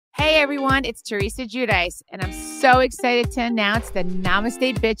everyone, it's Teresa Giudice, and I'm so excited to announce the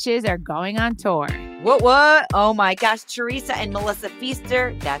Namaste Bitches are going on tour. What? Oh my gosh, Teresa and Melissa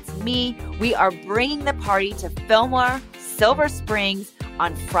Feaster, that's me. We are bringing the party to Fillmore, Silver Springs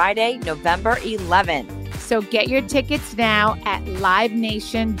on Friday, November 11th. So get your tickets now at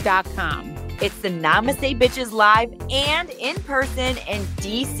livenation.com. It's the Namaste Bitches live and in person in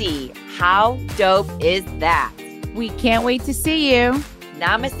DC. How dope is that? We can't wait to see you.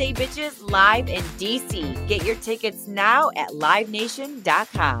 Namaste Bitches live in DC. Get your tickets now at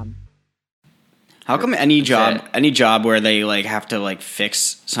livenation.com. How come any job where they like have to like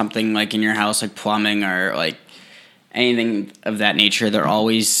fix something like in your house, like plumbing or like anything of that nature, they're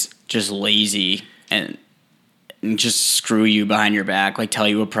always just lazy and just screw you behind your back, like tell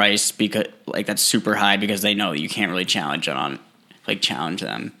you a price because like that's super high because they know that you can't really challenge them.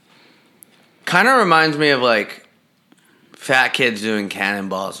 Kind of reminds me of like fat kids doing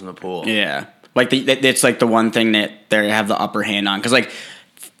cannonballs in the pool. Yeah, like it's like the one thing that they have the upper hand on because like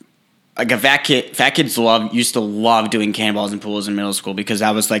a fat kids used to love doing cannonballs in pools in middle school because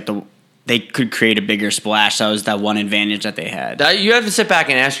that was like they could create a bigger splash. That was that one advantage that they had. You have to sit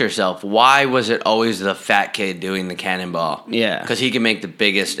back and ask yourself, why was it always the fat kid doing the cannonball? Yeah, because he can make the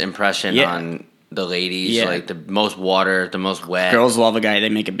biggest impression on the ladies. Yeah. Like the most water, the most wet. Girls love a guy. They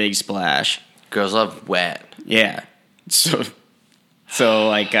make a big splash. Girls love wet. Yeah. So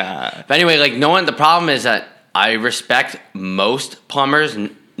like. But anyway, like the problem is that I respect most plumbers.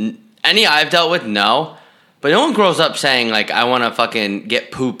 Any I've dealt with, no. But no one grows up saying, like, I want to fucking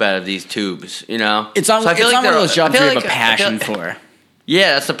get poop out of these tubes, you know? It's not, so I feel it's like not one of those jobs you have like, a passion for.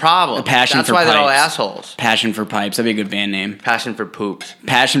 Yeah, that's the problem. A passion that's for why pipes. they're all assholes. Passion for pipes. That'd be a good band name. Passion for poops.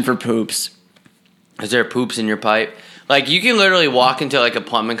 Passion for poops. Is there poops in your pipe? Like, you can literally walk into, like, a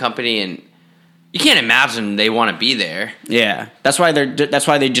plumbing company and you can't imagine they want to be there. Yeah. That's why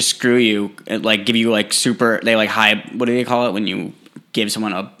they just screw you, and, like, give you, like, they, like, high, what do they call it when you give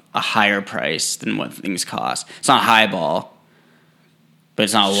someone a higher price than what things cost? It's not a high ball, but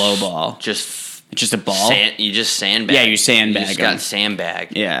it's not a low ball. It's just a ball. You just sandbag. Yeah, you sandbag. You just got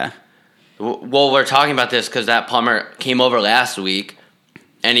sandbagged. Yeah. Well, we're talking about this because that plumber came over last week,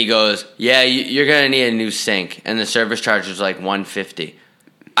 and he goes, "Yeah, you're gonna need a new sink," and the service charge was like $150.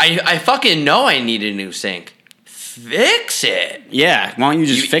 I fucking know I need a new sink. Fix it. Yeah. Why don't you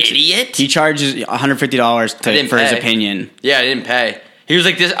just fix idiot? it? He charges $150 for his opinion. Yeah, I didn't pay. He was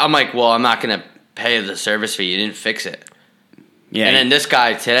like this. I'm like, well, I'm not gonna pay the service fee. You didn't fix it. Yeah. And then this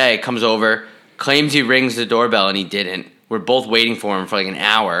guy today comes over, claims he rings the doorbell, and he didn't. We're both waiting for him for like an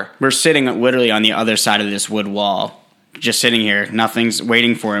hour. We're sitting literally on the other side of this wood wall, just sitting here. Nothing's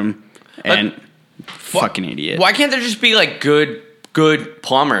waiting for him, and fucking idiot. Why can't there just be like good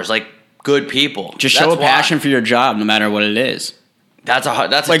plumbers, like good people? Just show a passion for your job, no matter what it is. That's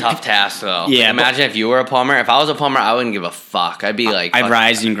a tough task, though. Yeah, like, imagine if you were a plumber. If I was a plumber, I wouldn't give a fuck. I'd be like, I'd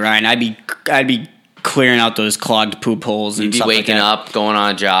rise and grind. I'd be clearing out those clogged poop holes and you'd be stuff waking like that. up, going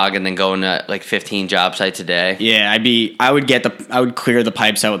on a jog, and then going to like 15 job sites a day. Yeah, I would clear the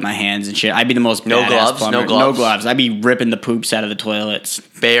pipes out with my hands and shit. I'd be the most No badass gloves? plumber. No gloves? I'd be ripping the poops out of the toilets.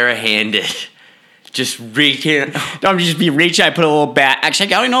 Barehanded. Just reaching. Don't just be reaching. I put a little bag.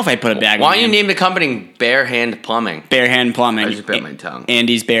 Actually, I don't know if I put a bag. Why don't you name the company Bare Hand Plumbing? Bare Hand Plumbing. I just bit my tongue.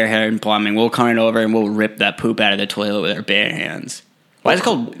 Andy's Bare Hand Plumbing. We'll come over and we'll rip that poop out of the toilet with our bare hands. Why is it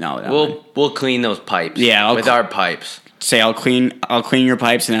called? No. We'll clean those pipes. Yeah, with our pipes. Say I'll clean your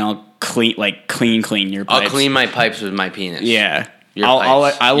pipes and then I'll clean your pipes. I'll clean my pipes with my penis. Yeah. Your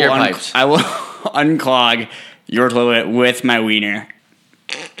pipes. I will pipes. I will unclog your toilet with my wiener.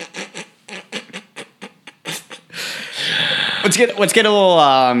 Let's get a little.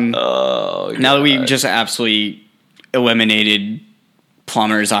 Now that we've just absolutely eliminated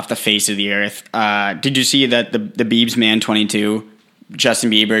plumbers off the face of the earth, did you see that the Biebs Man 22,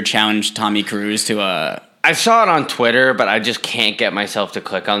 Justin Bieber challenged Tommy Cruise to a? I saw it on Twitter, but I just can't get myself to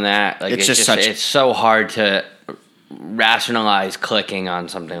click on that. Like it's so hard to rationalize clicking on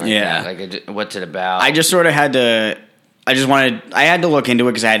something like that. Like, what's it about? I just sort of had to. I had to look into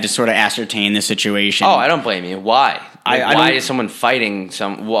it because I had to sort of ascertain the situation. Oh, I don't blame you. Why? Why is someone fighting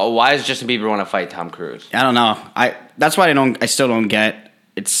why does Justin Bieber want to fight Tom Cruise? I don't know. That's why I still don't get.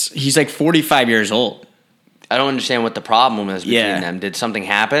 He's like 45 years old. I don't understand what the problem is between them. Did something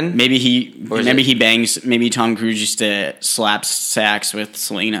happen? Maybe he bangs. Maybe Tom Cruise used to slap sacks with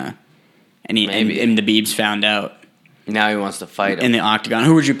Selena, and the Biebs found out. Now he wants to fight him in the octagon.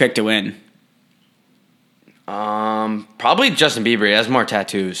 Who would you pick to win? Probably Justin Bieber. He has more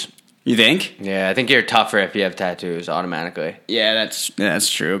tattoos. You think? Yeah, I think you're tougher if you have tattoos automatically. Yeah, that's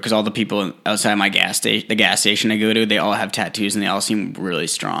true. Because all the people outside my gas station I go to, they all have tattoos and they all seem really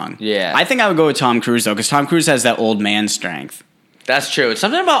strong. Yeah. I think I would go with Tom Cruise though, because Tom Cruise has that old man strength. That's true. It's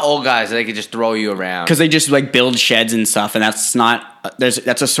something about old guys that they could just throw you around. Because they just like build sheds and stuff, and that's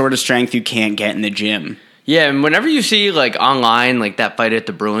a sort of strength you can't get in the gym. Yeah, and whenever you see like online like that fight at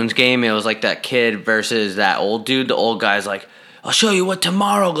the Bruins game, it was like that kid versus that old dude. The old guy's like, I'll show you what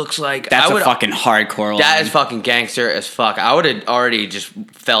tomorrow looks like. That's a fucking hardcore line. That is fucking gangster as fuck. I would have already just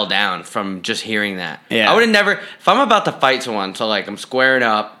fell down from just hearing that. Yeah. I would have never, if I'm about to fight someone, so like I'm squaring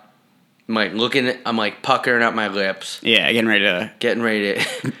up, I'm like looking, I'm like puckering up my lips. Yeah, Getting ready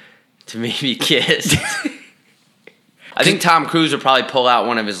to maybe kiss. I think Tom Cruise would probably pull out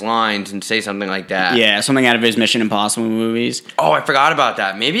one of his lines and say something like that. Yeah, something out of his Mission Impossible movies. Oh, I forgot about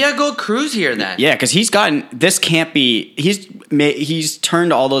that. Maybe I go Cruise here then. Yeah, because he's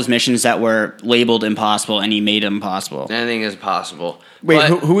turned all those missions that were labeled impossible and he made them possible. Anything is possible. Wait,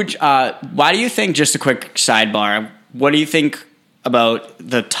 But- who would? Why do you think? Just a quick sidebar. What do you think about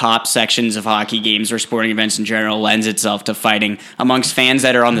the top sections of hockey games or sporting events in general lends itself to fighting amongst fans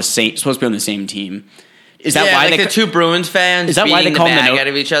that are supposed to be on the same team? Is that why like the two Bruins fans Is that why they beating call the them bag out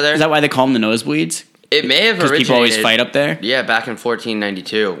of each other? Is that why they call them the nosebleeds? It may have Because originated. people always fight up there. Yeah, back in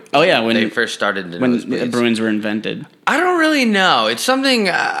 1492. Oh yeah, when they first started when nosebleeds. the Bruins were invented. I don't really know. It's something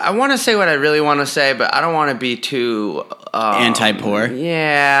I want to say what I really want to say, but I don't want to be too Anti-poor.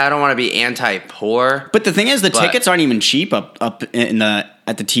 Yeah, I don't want to be anti-poor. But the thing is, the tickets aren't even cheap up at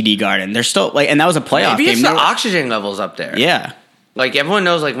the TD Garden. They're still like, and that was a playoff Maybe game. it's the oxygen levels up there. Yeah. Like everyone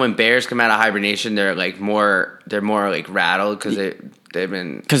knows, like when bears come out of hibernation, they're more like rattled because they've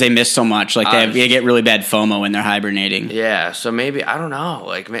been Because they miss so much. Like they get really bad FOMO when they're hibernating. yeah. So maybe I don't know.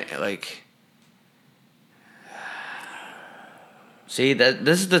 Like see that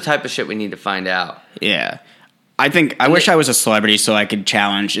this is the type of shit we need to find out. Yeah. I wish I was a celebrity so I could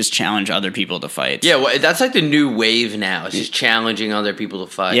challenge other people to fight. Yeah, well, that's like the new wave now. It's just challenging other people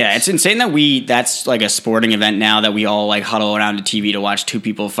to fight. Yeah, it's insane that that's like a sporting event now that we all like huddle around a TV to watch two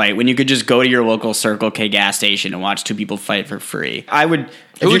people fight when you could just go to your local Circle K gas station and watch two people fight for free.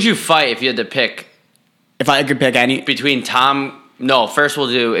 Who would you fight if you had to pick if I could pick any between Tom? No, first we'll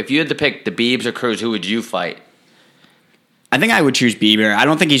do if you had to pick the Biebs or Cruise. Who would you fight? I think I would choose Bieber. I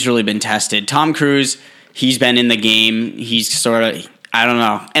don't think he's really been tested. Tom Cruise, he's been in the game. He's sort of, I don't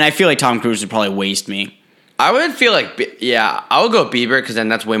know. And I feel like Tom Cruise would probably waste me. I would feel like, yeah, I would go Bieber because then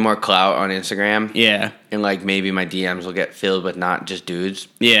that's way more clout on Instagram. Yeah. And like maybe my DMs will get filled with not just dudes.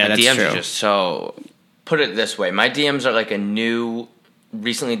 Yeah, my that's DMs true. are just so. Put it this way, my DMs are like a new,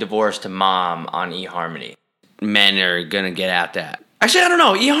 recently divorced mom on eHarmony. Men are gonna get at that. Actually, I don't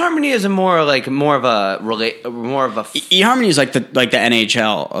know. eHarmony is more of a eHarmony is like the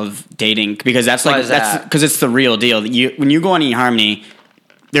NHL of dating because that's Why like is that's that? because it's the real deal. When you go on eHarmony,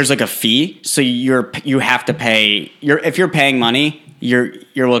 there's like a fee, so you have to pay. If you're paying money, you're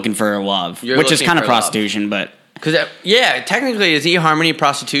looking for love, You're which is looking kind of for love. prostitution, but because technically is eHarmony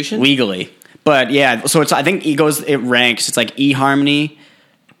prostitution? legally. But yeah, so I think it ranks. It's like eHarmony,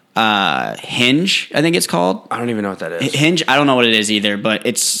 Hinge, I think it's called. I don't even know what that is. Hinge, I don't know what it is either, but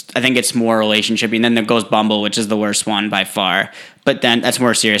I think it's more relationship. And then there goes Bumble, which is the worst one by far. But then that's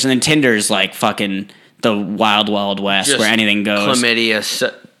more serious. And then Tinder's like fucking the wild, wild west Just where anything goes. Chlamydia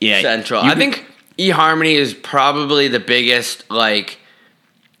central. I think eHarmony is probably the biggest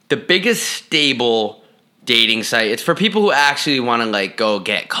stable dating site. It's for people who actually want to like go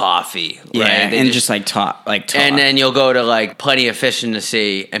get coffee, right? Yeah, They and just like talk. And then you'll go to like Plenty of Fish in the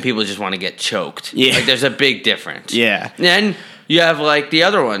Sea, and people just want to get choked. Yeah. Like there's a big difference. Yeah. And then you have like the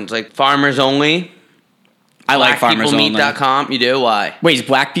other ones, like Farmers Only. I like Farmers Only. BlackPeopleMeet.com. You do? Why? Wait, is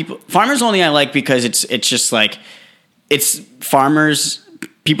Black people Farmers Only? I like because it's just like it's farmers.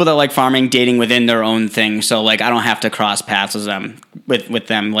 People that like farming dating within their own thing, so like I don't have to cross paths with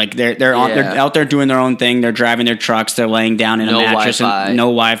them. Like they're out there doing their own thing. They're driving their trucks. They're laying down in a mattress, and no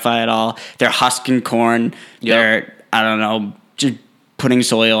Wi-Fi at all. They're husking corn. Yep. They're I don't know, just putting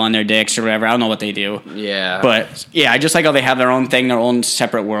soil on their dicks or whatever. I don't know what they do. Yeah. But yeah, I just like how they have their own thing, their own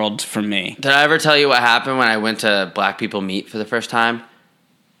separate world from me. Did I ever tell you what happened when I went to Black People Meet for the first time?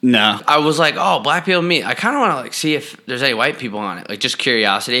 No. I was like, oh, Black People Meet. I kind of want to like see if there's any white people on it, like just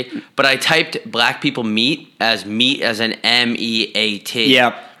curiosity. But I typed Black People Meet as an MEAT.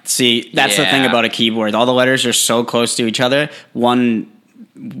 Yep. See, that's the thing about a keyboard. All the letters are so close to each other. One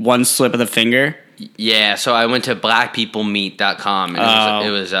slip of the finger. Yeah, so I went to blackpeoplemeet.com and it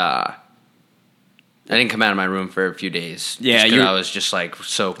was I didn't come out of my room for a few days. Yeah, I was just like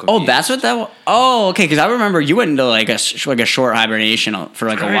so confused. Oh, that's what that was? Oh, okay, because I remember you went into like a short hibernation for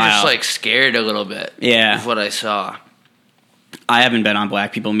like a while. I was just like scared a little bit. Yeah. Of what I saw. I haven't been on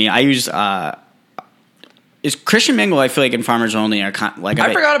Black People Meet. I use is Christian Mingle. I feel like in Farmers Only are like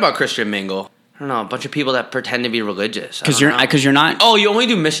I forgot about Christian Mingle. I don't know, a bunch of people that pretend to be religious. Because you're not. Oh, you only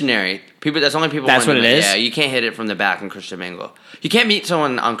do missionary people. That's only people. That's what it is. Yeah, you can't hit it from the back in Christian Mingle. You can't meet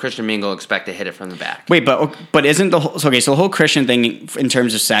someone on Christian Mingle and expect to hit it from the back. Wait, but isn't the whole so the whole Christian thing in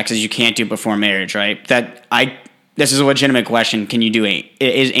terms of sex is you can't do it before marriage, right? This is a legitimate question. Can you do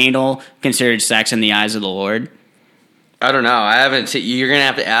is anal considered sex in the eyes of the Lord? I don't know. I haven't seen. You're gonna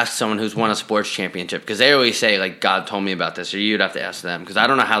have to ask someone who's won a sports championship because they always say like God told me about this, or you'd have to ask them because I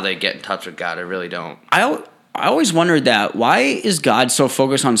don't know how they get in touch with God. I really don't. I always wondered that. Why is God so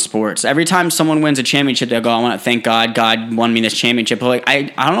focused on sports? Every time someone wins a championship, they'll go, "I want to thank God. God won me this championship." But like, I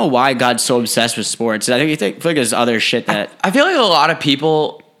don't know why God's so obsessed with sports. I feel like there's other shit that I feel like a lot of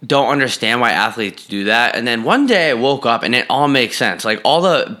people don't understand why athletes do that. And then one day I woke up and it all makes sense. Like all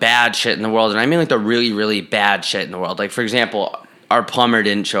the bad shit in the world, and I mean like the really, really bad shit in the world. Like for example, our plumber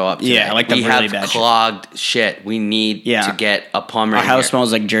didn't show up today. Yeah, like the we really have bad clogged shit. We need to get a plumber. Our in house here.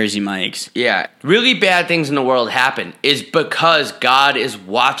 smells like Jersey Mike's. Yeah. Really bad things in the world happen is because God is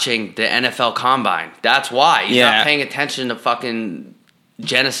watching the NFL Combine. That's why. He's not paying attention to fucking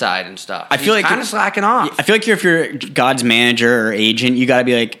genocide and stuff. I feel He's like kind of slacking off. I feel like if you're God's manager or agent, you got to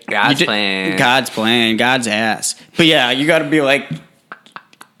be like God's plan, God's ass. But yeah, you got to be like,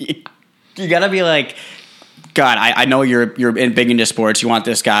 God, I know you're big into sports. You want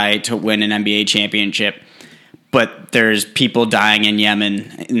this guy to win an NBA championship, but there's people dying in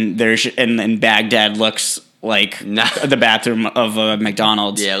Yemen, and Baghdad looks like the bathroom of a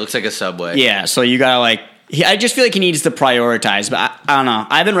McDonald's. Yeah, it looks like a Subway. Yeah, so you gotta like. I just feel like he needs to prioritize, but I don't know.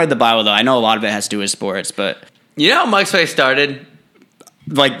 I haven't read the Bible though. I know a lot of it has to do with sports, but you know how Mike's Way started?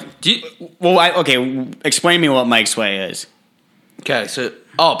 Like, explain to me what Mike's Way is. Okay, so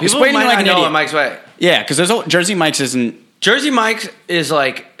people explain might me like not an know idiot. what Mike's Way. Yeah, because Jersey Mike's isn't. Jersey Mike's is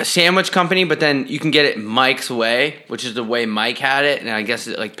like a sandwich company, but then you can get it Mike's Way, which is the way Mike had it, and I guess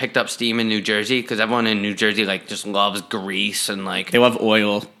it like picked up steam in New Jersey because everyone in New Jersey like just loves grease and like they love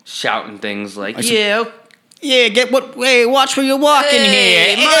oil, shouting things like watch where you're walking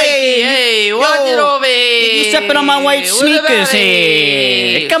here. Mikey, watch it over here. You're stepping on my white sneakers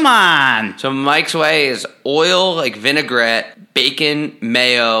here. Come on. So Mike's Way is oil, like vinaigrette, bacon,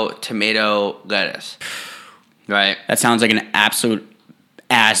 mayo, tomato, lettuce. Right. That sounds like an absolute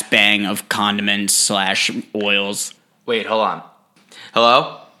ass bang of condiments / oils. Wait, hold on.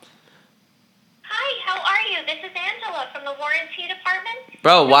 Hello? Hi, how are you? This is Angela from the warranty department.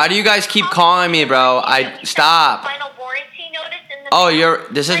 Bro, why do you guys keep calling me, bro? Stop. Final warranty notice in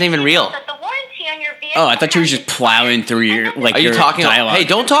the this isn't even real. I thought you were just plowing through your like. Are you your talking? dialogue. Hey,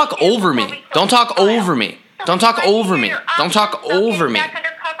 don't talk over me. Don't talk over me. Don't talk over me. Don't talk over me.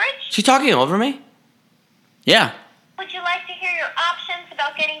 She's talking over me? Yeah. Would you like to hear your options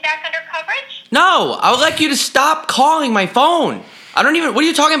about getting back under coverage? No, I would like you to stop calling my phone. I don't even. What are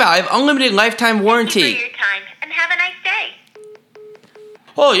you talking about? I have unlimited lifetime warranty. Thank you for your time, and have a nice day.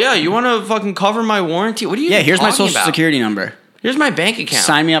 Oh yeah, you want to fucking cover my warranty? What are you? Yeah, here's my social about? security number. Here's my bank account.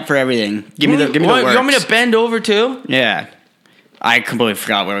 Sign me up for everything. Give me the works. You want me to bend over too? Yeah. I completely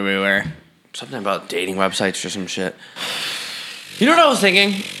forgot where we were. Something about dating websites or some shit. You know what I was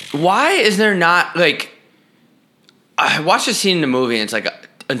thinking? Why is there not like? I watched a scene in the movie, and it's like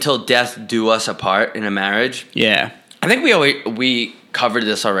until death do us apart in a marriage. Yeah. I think we covered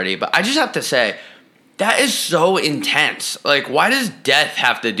this already, but I just have to say that is so intense. Like, why does death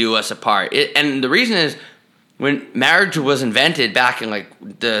have to do us apart? And the reason is when marriage was invented back in like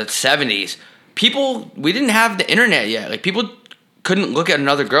the 70s, we didn't have the internet yet. Like, people couldn't look at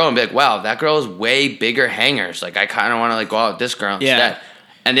another girl and be like, wow, that girl has way bigger hangers. Like, I kind of want to like go out with this girl instead.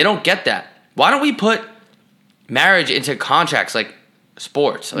 And they don't get that. Why don't we put marriage into contracts like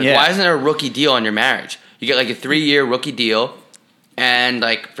sports? Like, why isn't there a rookie deal on your marriage? You get like a 3-year rookie deal, and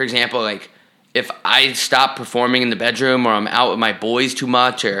like, for example, like if I stop performing in the bedroom or I'm out with my boys too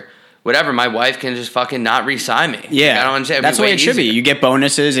much or whatever, my wife can just fucking not re-sign me. Yeah, like, I don't understand. That's the way it should be. You get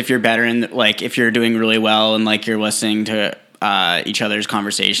bonuses if you're better in like if you're doing really well and like you're listening to each other's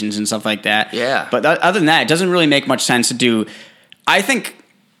conversations and stuff like that. Yeah, but other than that, it doesn't really make much sense to do. I think.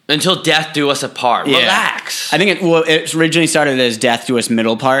 Until death do us apart. Yeah. Relax. I think it originally started as death do us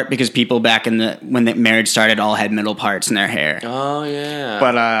middle part because people back when the marriage started all had middle parts in their hair. Oh yeah.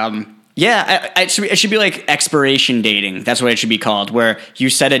 But it should be like expiration dating. That's what it should be called, where you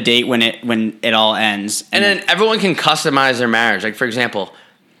set a date when it all ends, and then everyone can customize their marriage. Like for example,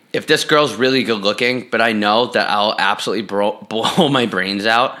 if this girl's really good looking, but I know that I'll absolutely blow my brains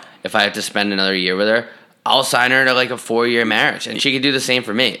out if I have to spend another year with her, I'll sign her to like a 4-year marriage, and she could do the same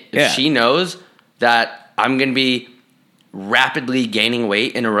for me. If she knows that I'm going to be rapidly gaining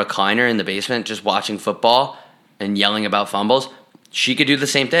weight in a recliner in the basement just watching football and yelling about fumbles, she could do the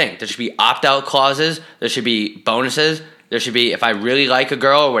same thing. There should be opt-out clauses. There should be bonuses. There should be, if I really like a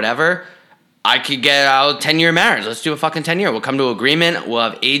girl or whatever, I could get out a 10-year marriage. Let's do a fucking 10-year. We'll come to agreement. We'll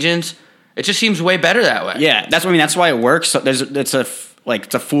have agents. It just seems way better that way. Yeah, that's what I mean. That's why it works. So it's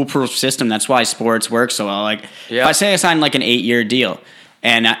a foolproof system. That's why sports work so well. Like, if I say I sign like an 8-year deal,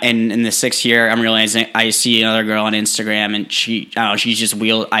 and in the 6th year, I'm realizing I see another girl on Instagram, and she's just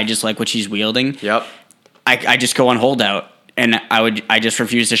I just like what she's wielding. Yep. I just go on holdout, and I just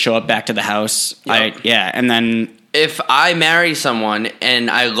refuse to show up back to the house. Yep. And then. If I marry someone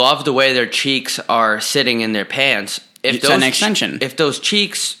and I love the way their cheeks are sitting in their pants, it's an extension. If those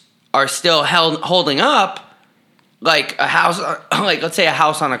cheeks are still holding up, like a house, like let's say a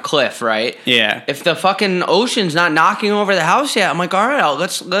house on a cliff, right? Yeah. If the fucking ocean's not knocking over the house yet, I'm like, all right,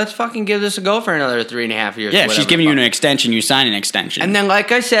 let's fucking give this a go for another 3.5 years. Yeah, if she's giving you an extension, you sign an extension. And then,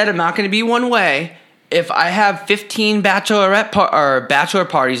 like I said, I'm not going to be one way. If I have 15 bachelor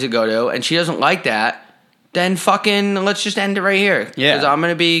parties to go to, and she doesn't like that, then fucking let's just end it right here. Yeah. Because I'm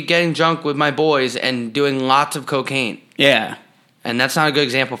going to be getting drunk with my boys and doing lots of cocaine. Yeah. And that's not a good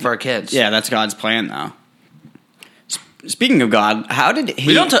example for our kids. Yeah, that's God's plan, though. Speaking of God, how did he...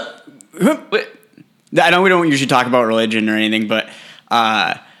 We don't... I know we don't usually talk about religion or anything, but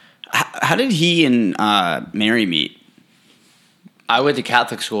how did he and Mary meet? I went to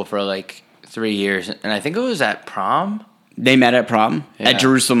Catholic school for like 3 years, and I think it was at prom. They met at prom? Yeah. At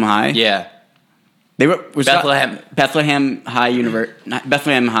Jerusalem High? Yeah. They were Bethlehem. Bethlehem High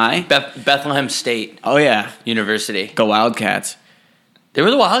Bethlehem High? Bethlehem State Oh, yeah. University. Go Wildcats. They were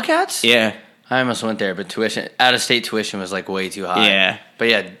the Wildcats? Yeah. I almost went there, but out-of-state tuition was like way too high. Yeah. But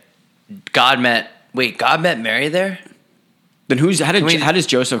yeah, God met Mary there? Then how does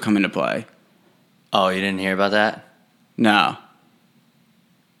Joseph come into play? Oh, you didn't hear about that? No.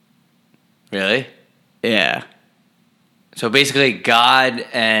 Really? Yeah. So basically, God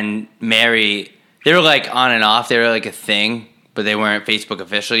and Mary, they were like on and off. They were like a thing, but they weren't Facebook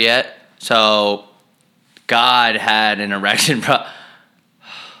official yet. So God had an erection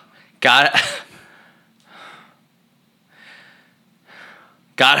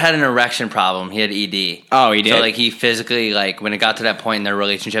God had an erection problem. He had ED. Oh, he did? So like he physically, like when it got to that point in their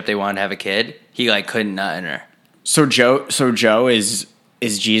relationship, they wanted to have a kid. He like couldn't nut in her. So Joe is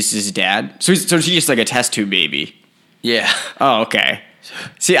Jesus' dad? So she's just like a test tube baby. Yeah. Oh, okay.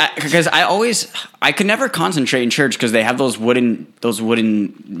 See, because I could never concentrate in church because they have those wooden benches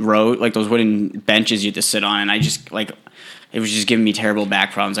you have to sit on, and I just like it was just giving me terrible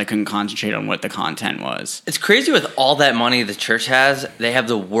back problems. I couldn't concentrate on what the content was. It's crazy with all that money the church has, they have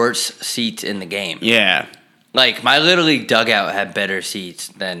the worst seats in the game. Yeah. Like my Little League dugout had better seats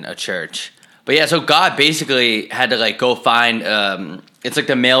than a church. But yeah, so God basically had to like go find it's like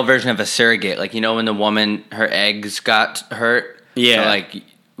the male version of a surrogate. Like, you know, when the woman, her eggs got hurt. Yeah. So like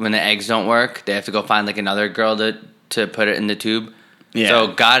when the eggs don't work, they have to go find like another girl to put it in the tube. Yeah.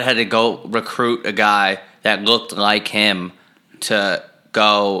 So God had to go recruit a guy that looked like him to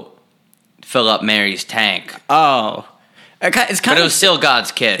go fill up Mary's tank. Oh. It's kind But of, it was still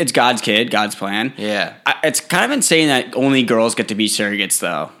God's kid. it's God's kid, God's plan. Yeah. It's kind of insane that only girls get to be surrogates,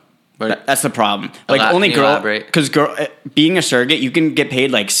 though. That's the problem. Like only Can you girl, elaborate? because being a surrogate, you can get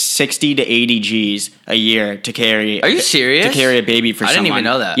paid like 60 to 80 G's a year to carry. Are you serious? To carry a baby for I someone. didn't even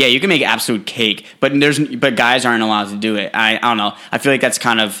know that. Yeah, you can make absolute cake, but guys aren't allowed to do it. I don't know. I feel like that's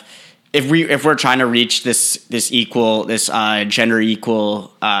kind of if we're trying to reach this gender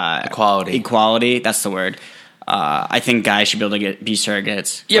equal equality. That's the word. I think guys should be able to be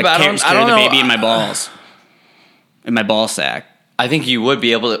surrogates. Yeah, like, but I don't the know. baby in my balls, in my ball sack. I think you would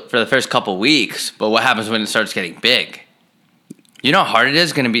be able to for the first couple weeks, but what happens when it starts getting big? You know how hard it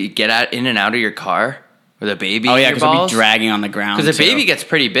is going to be get in and out of your car with a baby. Oh in yeah, your because it'll be balls? dragging on the ground. Because the too. baby gets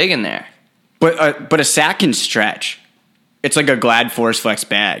pretty big in there. But a sack can stretch. It's like a Glad Force Flex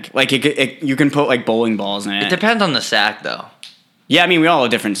bag. Like you can put like bowling balls in it. It depends on the sack, though. Yeah, I mean we all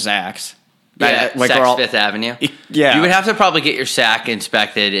have different sacks. Yeah, like Saks we're all, Fifth Avenue. Yeah, You would have to probably get your sack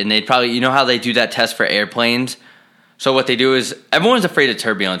inspected, and they'd probably, you know how they do that test for airplanes? So what they do is, everyone's afraid of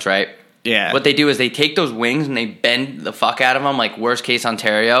turbulence, right? Yeah. What they do is they take those wings and they bend the fuck out of them, like worst case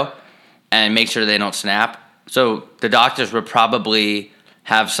Ontario, and make sure they don't snap. So the doctors would probably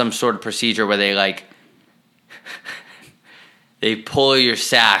have some sort of procedure where they like They pull your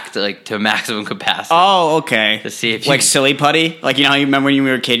sack to maximum capacity. Oh, okay. To see if like silly putty, like you know, you remember when you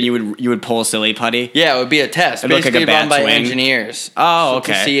were a kid, you would pull silly putty. Yeah, it would be a test. It'd look basically like a run by bat's wing. engineers. Oh,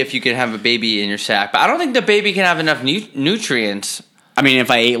 okay. To see if you can have a baby in your sack, but I don't think the baby can have enough nutrients I mean,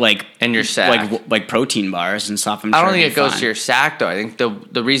 if I ate like in your sack, like protein bars and stuff, I don't think it goes to your sack though. I think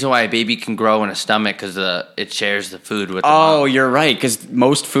the reason why a baby can grow in a stomach because it shares the food with. Oh, you're right. Because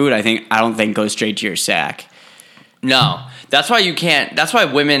most food, I don't think goes straight to your sack. No, that's why you can't. That's why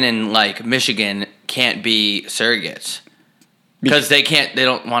women in like Michigan can't be surrogates because they can't. They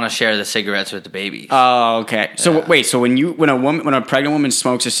don't want to share the cigarettes with the baby. Oh, okay. So wait. So when a pregnant woman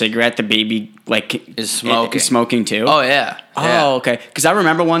smokes a cigarette, the baby is smoking. Is smoking too. Oh yeah. Oh, okay. Because I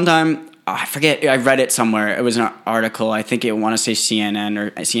remember one time, I forget, I read it somewhere. It was an article. I think it want to say CNN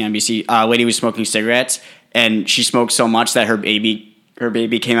or CNBC. A lady was smoking cigarettes, and she smoked so much that her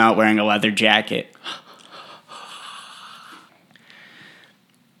baby came out wearing a leather jacket.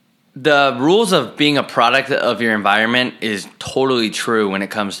 The rules of being a product of your environment is totally true when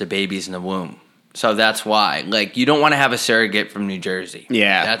it comes to babies in the womb. So that's why, like, you don't want to have a surrogate from New Jersey.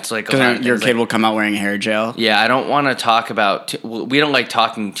 Yeah, that's like because your kid will come out wearing hair gel. Yeah, I don't want to talk about. We don't like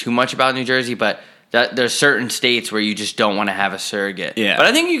talking too much about New Jersey, but there's certain states where you just don't want to have a surrogate. Yeah, but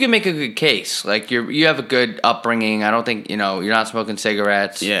I think you can make a good case. Like you have a good upbringing. I don't think you're not smoking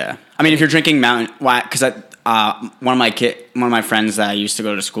cigarettes. Yeah, I mean, if you're drinking Mountain, why? Because one of my friends that I used to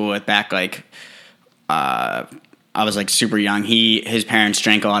go to school with back I was like super young. His parents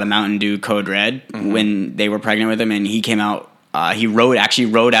drank a lot of Mountain Dew Code Red when they were pregnant with him, and he came out. He rode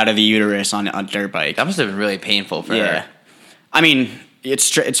out of the uterus on a dirt bike. That must have been really painful for her. I mean,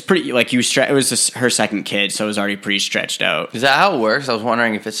 it's pretty like it was her second kid, so it was already pretty stretched out. Is that how it works? I was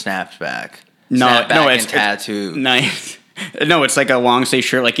wondering if it snaps back. No, it's tattoo. Nice. No, it's like a long sleeve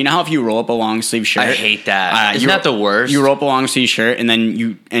shirt. Like, you know how if you roll up a long sleeve shirt, I hate that. Isn't that the worst? You roll up a long sleeve shirt and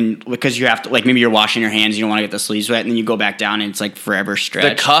then because you have to, like, maybe you're washing your hands, you don't want to get the sleeves wet, and then you go back down and it's like forever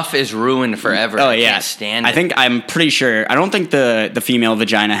stretched. The cuff is ruined forever. Oh I yeah, can't stand it. I'm pretty sure. I don't think the female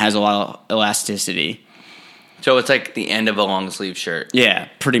vagina has a lot of elasticity. So it's like the end of a long sleeve shirt. Yeah,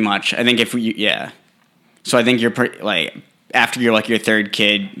 pretty much. I think So I think you're pretty, like, after you're like your third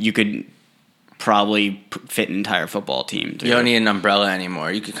kid, you could probably fit an entire football team. You don't need an umbrella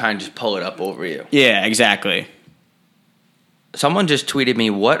anymore. You could kind of just pull it up over you. Yeah, exactly. Someone just tweeted me,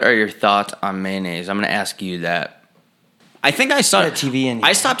 what are your thoughts on mayonnaise? I'm going to ask you that. I think I stopped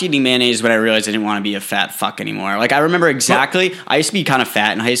eating mayonnaise when I realized I didn't want to be a fat fuck anymore. Like, I remember exactly, I used to be kind of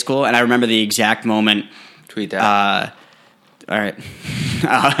fat in high school, and I remember the exact moment. Tweet that. All right.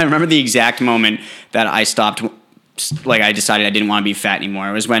 I remember the exact moment that I stopped, like, I decided I didn't want to be fat anymore.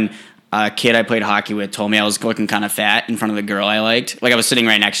 It was when a kid I played hockey with told me I was looking kind of fat in front of the girl I liked. Like, I was sitting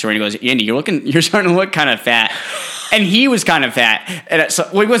right next to her, and he goes, Andy, you're starting to look kind of fat. And he was kind of fat. And so,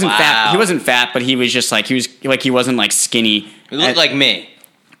 well, he wasn't fat. He wasn't fat, but he was just like, he wasn't like skinny. You look like me.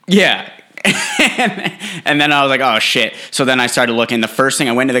 Yeah. And then I was like, oh shit. So then I started looking. The first thing,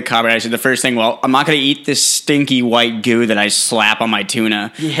 I went to the cupboard. I said, well, I'm not going to eat this stinky white goo that I slap on my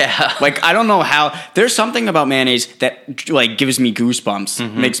tuna. Yeah. Like, I don't know how. There's something about mayonnaise that like gives me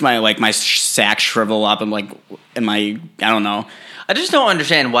goosebumps. Makes my sack shrivel up and I don't know. I just don't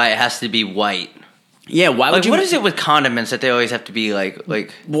understand why it has to be white. Yeah, why would you? What is it with condiments that they always have to be like?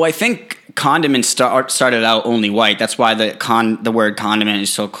 Well, I think condiments started out only white. That's why the word condiment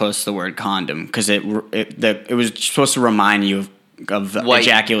is so close to the word condom, because it was supposed to remind you of white.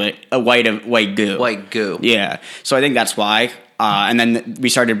 Ejaculate, white goo. White goo. Yeah. So I think that's why. And then we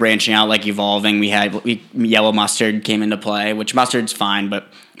started branching out, like evolving. Yellow mustard came into play, which mustard's fine, but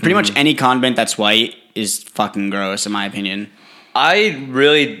pretty much any condiment that's white is fucking gross, in my opinion. I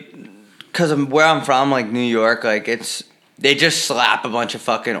really, because where I'm from, like New York, like they just slap a bunch of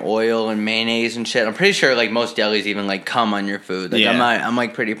fucking oil and mayonnaise and shit. I'm pretty sure like most delis even like come on your food. Like I'm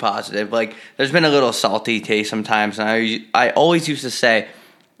like pretty positive. Like there's been a little salty taste sometimes, and I always used to say,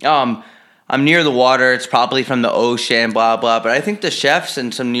 I'm near the water. It's probably from the ocean, blah blah. But I think the chefs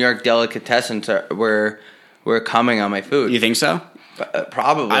and some New York delicatessens were coming on my food. You think so?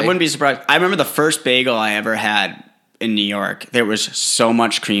 Probably. I wouldn't be surprised. I remember the first bagel I ever had in New York. There was so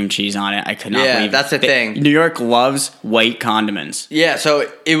much cream cheese on it. I could not believe it. That's the thing. New York loves white condiments. Yeah, so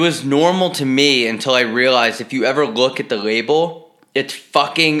it was normal to me until I realized if you ever look at the label, it's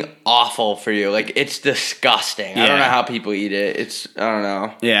fucking awful for you. Like, it's disgusting. Yeah. I don't know how people eat it. I don't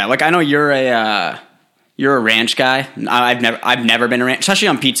know. Yeah, like I know you're a ranch guy. I've never been a ranch, especially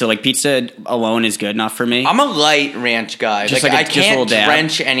on pizza. Like, pizza alone is good enough for me. I'm a light ranch guy. Just I just can't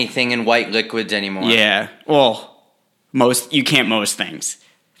drench anything in white liquids anymore. Yeah. Well, you can't most things.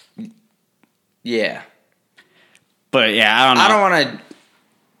 Yeah. But yeah, I don't know. I don't want to.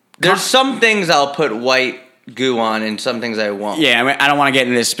 There's some things I'll put white goo on, and some things I won't. Yeah, I mean, I don't want to get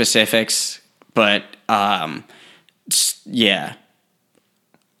into the specifics, but yeah.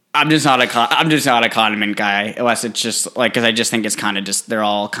 I'm just not a condiment guy, unless it's just like, because I just think it's kind of just, they're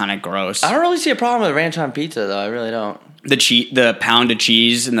all kind of gross. I don't really see a problem with ranch on pizza, though. I really don't. The pound of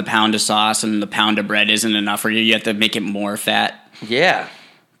cheese and the pound of sauce and the pound of bread isn't enough for you. You have to make it more fat. Yeah.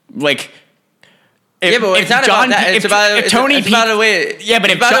 Like, But it's not about that. It's about the way. Yeah,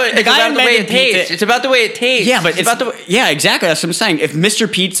 but it's about the way it tastes. It's about the way it tastes. Yeah, but yeah, exactly. That's what I'm saying. If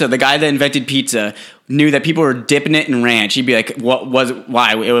Mr. Pizza, the guy that invented pizza, knew that people were dipping it in ranch, he'd be like,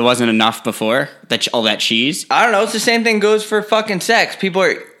 why it wasn't enough before all that cheese? I don't know. It's the same thing goes for fucking sex. People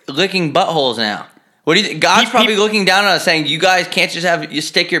are licking buttholes now. What do you think? God's probably looking down on us, saying, "You guys can't just you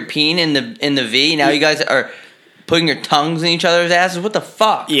stick your peen in the V. Now you guys are putting your tongues in each other's asses. What the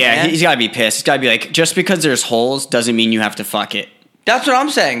fuck?" Yeah, man? He's got to be pissed. He's got to be like, just because there's holes doesn't mean you have to fuck it. That's what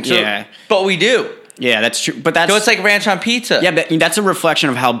I'm saying. So, yeah, but we do. Yeah, that's true. But so it's like ranch on pizza. Yeah, but that's a reflection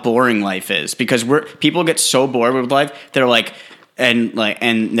of how boring life is, because people get so bored with life. They're like,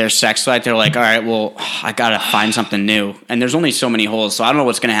 and their sex life. They're like, all right, well, I gotta find something new. And there's only so many holes, so I don't know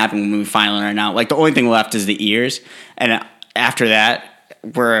what's gonna happen when we finally run out. Like, the only thing left is the ears, and after that,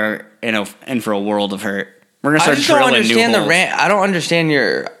 we're in for a world of hurt. We're gonna start drilling new holes. I don't understand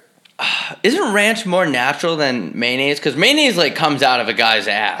your. Isn't ranch more natural than mayonnaise? Because mayonnaise comes out of a guy's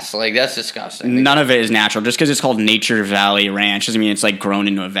ass. That's disgusting. None of it is natural. Just because it's called Nature Valley Ranch doesn't mean it's grown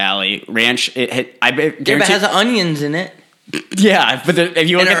into a valley. Ranch, it has onions in it. Yeah, but if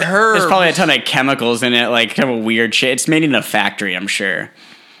you look at herbs. There's probably a ton of chemicals in it, kind of weird shit. It's made in a factory, I'm sure.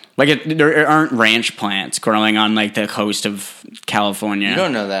 There aren't ranch plants growing on the coast of California. You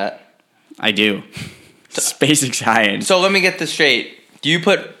don't know that. I do. It's basic science. So let me get this straight. Do you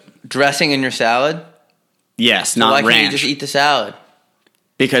put dressing in your salad? Yes, so not ranch. Why can't you just eat the salad?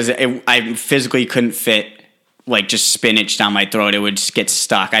 Because I physically couldn't fit just spinach down my throat. It would just get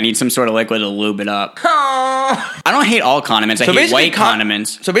stuck. I need some sort of liquid to lube it up. I don't hate all condiments. I hate white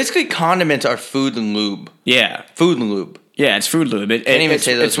condiments. So basically condiments are food and lube. Yeah. Food and lube. Yeah, it's food lube.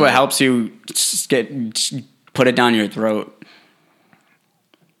 It's what helps you put it down your throat.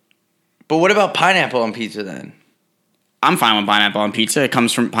 But what about pineapple on pizza then? I'm fine with pineapple on pizza. It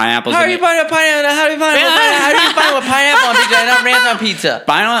comes from pineapples. How do you find with pineapple on pizza and not ranch on pizza?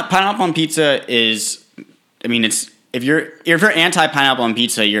 Pineapple on pizza is, if you're anti-pineapple on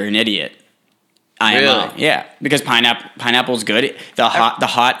pizza, you're an idiot. Really? Yeah, because pineapple's good. The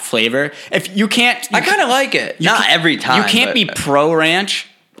hot flavor. If you can't, I kind of like it. Not every time. You can't be pro ranch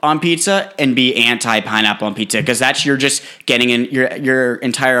on pizza and be anti-pineapple on pizza, because you're just getting in your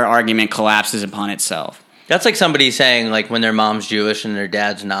entire argument collapses upon itself. That's like somebody saying when their mom's Jewish and their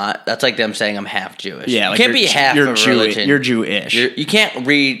dad's not. That's like them saying I'm half Jewish. Yeah, you can't be half a religion. You're Jewish. You can't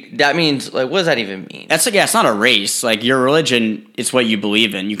read. That means what does that even mean? That's it's not a race. Your religion, it's what you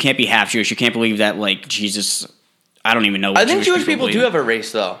believe in. You can't be half Jewish. You can't believe that Jesus. I don't even know. I think Jewish people do have a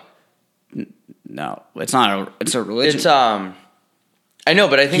race though. No, it's not. It's a religion. It's I know,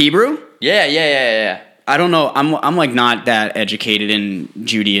 but I think Hebrew. Yeah. I don't know. I'm not that educated in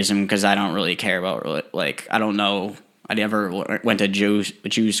Judaism, because I don't really care about I don't know. I never went to Jew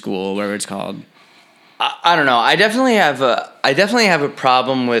school, whatever it's called. I don't know. I definitely have a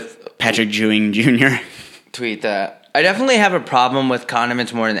problem with Patrick Jewing Jr. Tweet that. I definitely have a problem with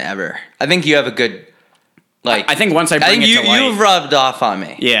condiments more than ever. I think you have a good I think once I bring it to light, you've rubbed off on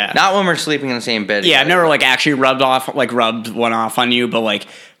me. Yeah. Not when we're sleeping in the same bed. Yeah, I've never actually rubbed one off on you, but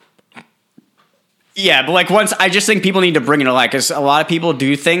yeah, but once, I just think people need to bring it to light, because a lot of people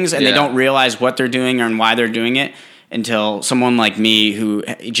do things and they don't realize what they're doing and why they're doing it until someone like me, who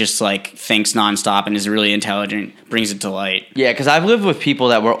just thinks nonstop and is really intelligent, brings it to light. Yeah, because I've lived with people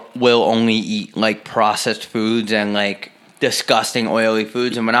that will only eat processed foods and disgusting oily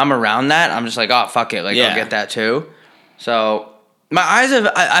foods, and when I'm around that, I'm just oh fuck it, I'll get that too. So my eyes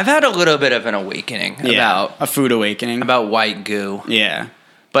I've had a little bit of an awakening about a food awakening about white goo. Yeah.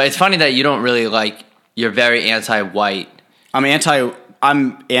 But it's funny that you don't really you're very anti-white. I'm anti-white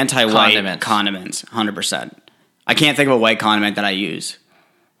condiments, 100%. I can't think of a white condiment that I use.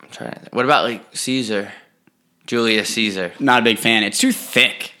 I'm trying to think. What about Caesar? Julius Caesar. Not a big fan. It's too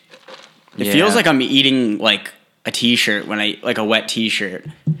thick. It feels like I'm eating a t-shirt when a wet t-shirt.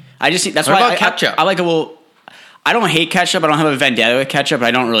 That's what why about ketchup? I don't hate ketchup. I don't have a vendetta with ketchup, but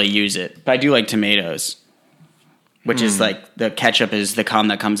I don't really use it. But I do like tomatoes. Which is the ketchup is the cum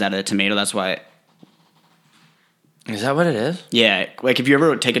that comes out of the tomato. That's why. Is that what it is? Yeah. If you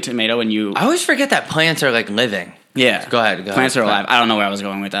ever take a tomato and you. I always forget that plants are living. Yeah. Go ahead. Plants are alive. I don't know where I was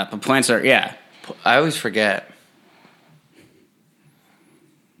going with that, but plants are, yeah. I always forget.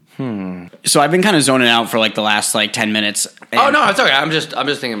 So I've been kind of zoning out for like the last like 10 minutes. Oh no, it's okay. I'm just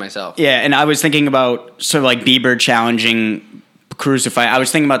thinking myself. Yeah, and I was thinking about sort of like Bieber challenging Cruz to fight. I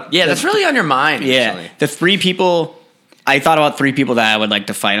was thinking about That's really on your mind. Yeah, Recently. the 3 people. I thought about 3 people that I would like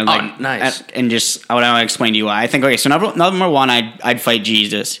to fight. I'm like, nice. And just I want to explain to you why. I think so. Number 1, I'd fight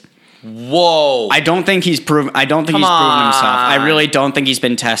Jesus. Whoa. I don't think he's proven. I don't think he's proven himself. I really don't think he's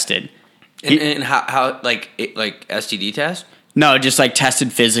been tested. And how like STD test? No, just like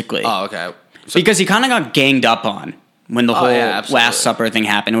tested physically. Oh, okay. Because he kind of got ganged up on when the whole Last Supper thing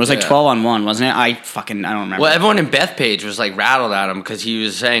happened. It was like 12-on-1, wasn't it? I don't remember. Well, everyone in Bethpage was like rattled at him because he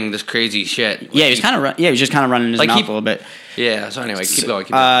was saying this crazy shit. Yeah, he was kind of he was just kind of running his Like mouth a little bit. Yeah. So anyway, keep going.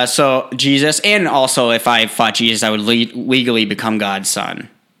 So Jesus, and also if I fought Jesus, I would legally become God's son.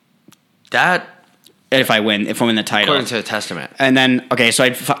 That If I win the title, according to the Testament. And then so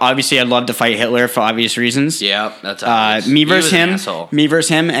I'd love to fight Hitler for obvious reasons. Yeah, that's obvious. Me versus him. An asshole. Me versus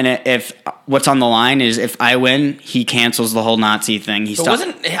him. And if what's on the line is if I win, he cancels the whole Nazi thing. But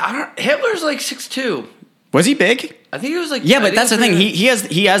wasn't Hitler's like 6'2"? Was he big? I think he was like. Yeah, but that's the thing. He has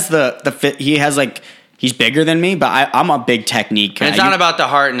the fit. He has like he's bigger than me, but I'm a big technique guy. And it's not about the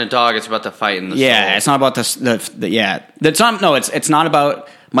heart and the dog. It's about the fight and the soul. It's not about It's not about.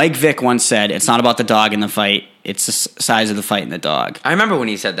 Mike Vick once said, "It's not about the dog in the fight; it's the size of the fight in the dog." I remember when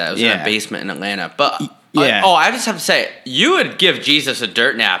he said that. It was in a basement in Atlanta. But I just have to say, you would give Jesus a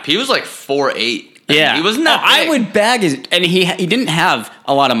dirt nap. He was like 4'8". Yeah, he wasn't that big. I would bag his, and he didn't have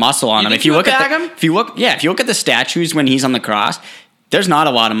a lot of muscle on him. If you look at if you look at the statues when he's on the cross, there's not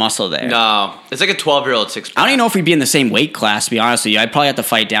a lot of muscle there. No, it's like a 12-year-old 6'. I don't even know if we'd be in the same weight class. To be honest with you, I'd probably have to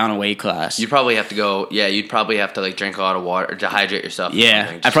fight down a weight class. You'd probably have to go. Yeah, you'd probably have to like drink a lot of water to hydrate yourself.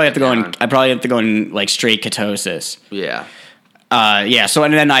 Yeah, I probably have to go in like straight ketosis. Yeah. So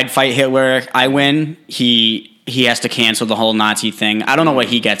and then I'd fight Hitler. I win. He has to cancel the whole Nazi thing. I don't know what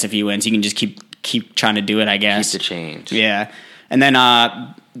he gets if he wins. He can just keep trying to do it, I guess. Keep the change. Yeah. And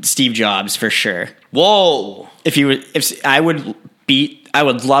then Steve Jobs for sure. Whoa. I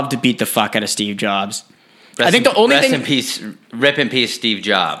would love to beat the fuck out of Steve Jobs. Rest in peace, rip in peace, Steve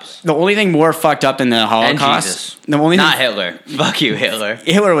Jobs. The only thing more fucked up than the Holocaust. Not Hitler. Fuck you, Hitler.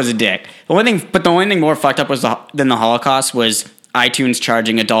 Hitler was a dick. The only thing more fucked up than the Holocaust was iTunes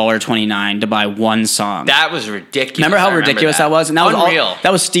charging $1.29 to buy one song. That was ridiculous. Remember how ridiculous that was? And that Unreal. was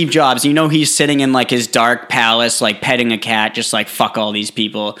that was Steve Jobs. You know, he's sitting in like his dark palace, like petting a cat, just like fuck all these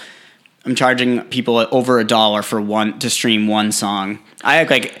people. I'm charging people over $1 to stream one song.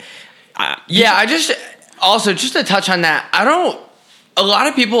 Just to touch on that, a lot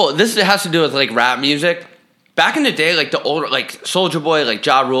of people, this has to do with like rap music. Back in the day, like the older, like Soulja Boy, like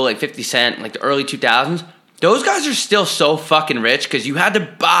Ja Rule, like 50 Cent, like the early 2000s, those guys are still so fucking rich because you had to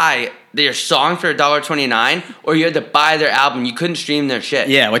buy their song for $1.29 or you had to buy their album. You couldn't stream their shit.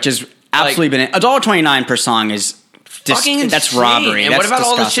 Yeah, which is absolutely been $1.29 per song is fucking insane. That's robbery. And that's what about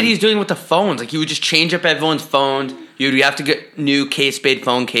disgusting. all the shit he's doing with the phones? Like, he would just change up everyone's phones. You'd have to get new case-made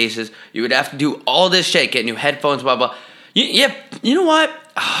phone cases. You would have to do all this shit, get new headphones, blah, blah. You know what?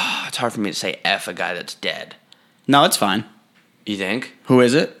 It's hard for me to say F a guy that's dead. No, it's fine. You think? Who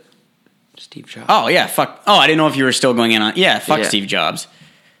is it? Steve Jobs. Oh, yeah, fuck. Oh, I didn't know if you were still going in on... Yeah, fuck Steve Jobs.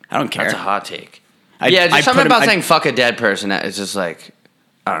 I don't care. That's a hot take. There's something about saying fuck a dead person that is just like...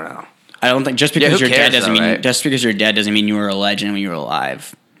 I don't know. I don't think... Just because you're dead doesn't mean... Right? Just because you're dead doesn't mean you were a legend when you were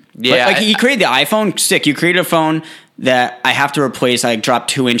alive. Yeah. But, he created the iPhone. Sick. You created a phone that I have to replace. I dropped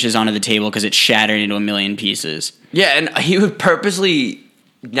 2 inches onto the table because it shattered into a million pieces. Yeah, and he would purposely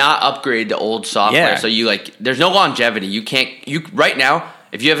not upgrade the old software. Yeah. So there's no longevity. You can't... Right now,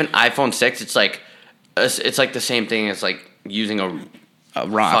 if you have an iPhone 6, it's like the same thing as like using a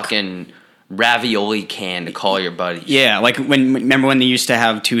rock. Fucking ravioli can to call your buddies. Yeah, like remember when they used to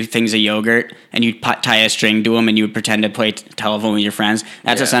have 2 things of yogurt and you'd tie a string to them and you would pretend to play telephone with your friends?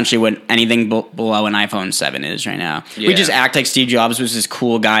 That's essentially what anything below an iPhone 7 is right now. Yeah. We just act like Steve Jobs was this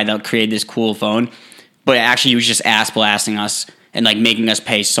cool guy that created this cool phone, but actually he was just ass blasting us and like making us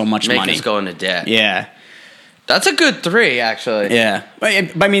pay so much money. Making us go into debt. Yeah. That's a good 3, actually. Yeah.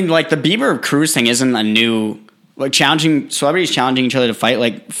 But I mean, like the Bieber Cruz thing isn't a new... Like celebrities challenging each other to fight,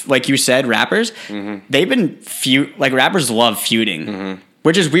 like you said, rappers. Mm-hmm. They've been rappers love feuding,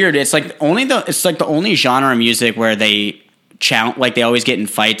 which is weird. It's like the only genre of music where they they always get in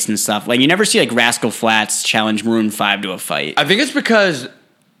fights and stuff. Like you never see like Rascal Flatts challenge Maroon 5 to a fight. I think it's because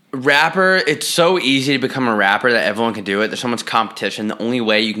it's so easy to become a rapper that everyone can do it. There's so much competition. The only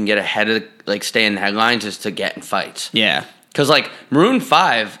way you can get ahead of stay in the headlines is to get in fights. Yeah. Because, Maroon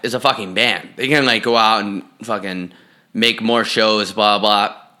 5 is a fucking band. They can, go out and fucking make more shows, blah,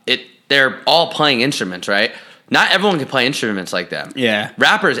 blah. They're all playing instruments, right? Not everyone can play instruments like them. Yeah.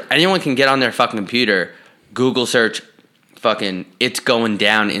 Rappers, anyone can get on their fucking computer, Google search fucking "It's Going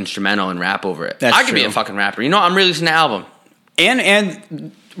Down" instrumental and rap over it. That's I could be true. a fucking rapper. You know, I'm releasing an album.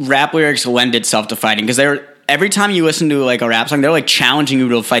 And rap lyrics lend itself to fighting because every time you listen to like a rap song, they're like challenging you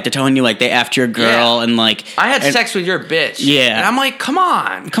to a fight. They're telling you like they effed your girl Yeah. and like I had and- sex with your bitch. Yeah. And I'm like, come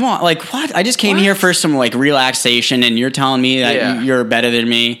on. Come on, like what? I just came What? here for some like relaxation, and you're telling me that Yeah. you're better than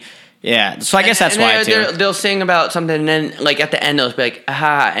me. Yeah, so I guess that's And why too. they'll sing about something, and then like at the end they'll be like,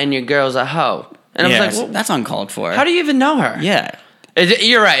 "Aha!" and your girl's a hoe. And Yeah, I was like, well, that's uncalled for. how do you even know her? Yeah,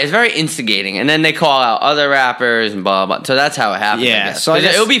 You're right. It's very instigating, and then they call out other rappers and blah blah. So that's how it happens. Yeah, I guess. so I 'Cause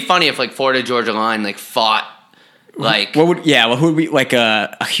guess- it would be funny if like Florida Georgia Line like fought like. what would be like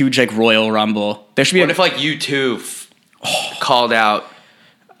a huge like Royal Rumble? There should be What if like U2 called out?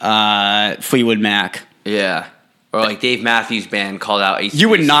 Fleetwood Mac. Yeah, or like Dave Matthews Band called out. AC/DC. You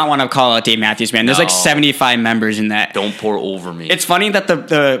would not want to call out Dave Matthews Band. There's like No. 75 members in that. Don't pour over me. It's funny that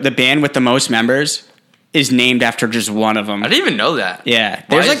the band with the most members is named after just one of them. I didn't even know that. Yeah,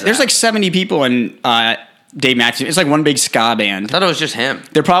 Why there's is there's that? like 70 people in Dave Matthews. It's like one big ska band. I thought it was just him.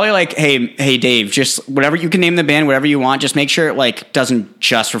 They're probably like, hey, Dave, just whatever you can name the band, whatever you want. Just make sure it like doesn't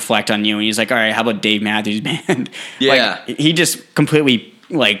just reflect on you. And he's like, all right, how about Dave Matthews Band? Yeah. like, he just completely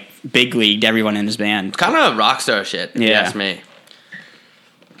like big leagued everyone in his band. Kind of rock star shit. If you Yeah. ask me.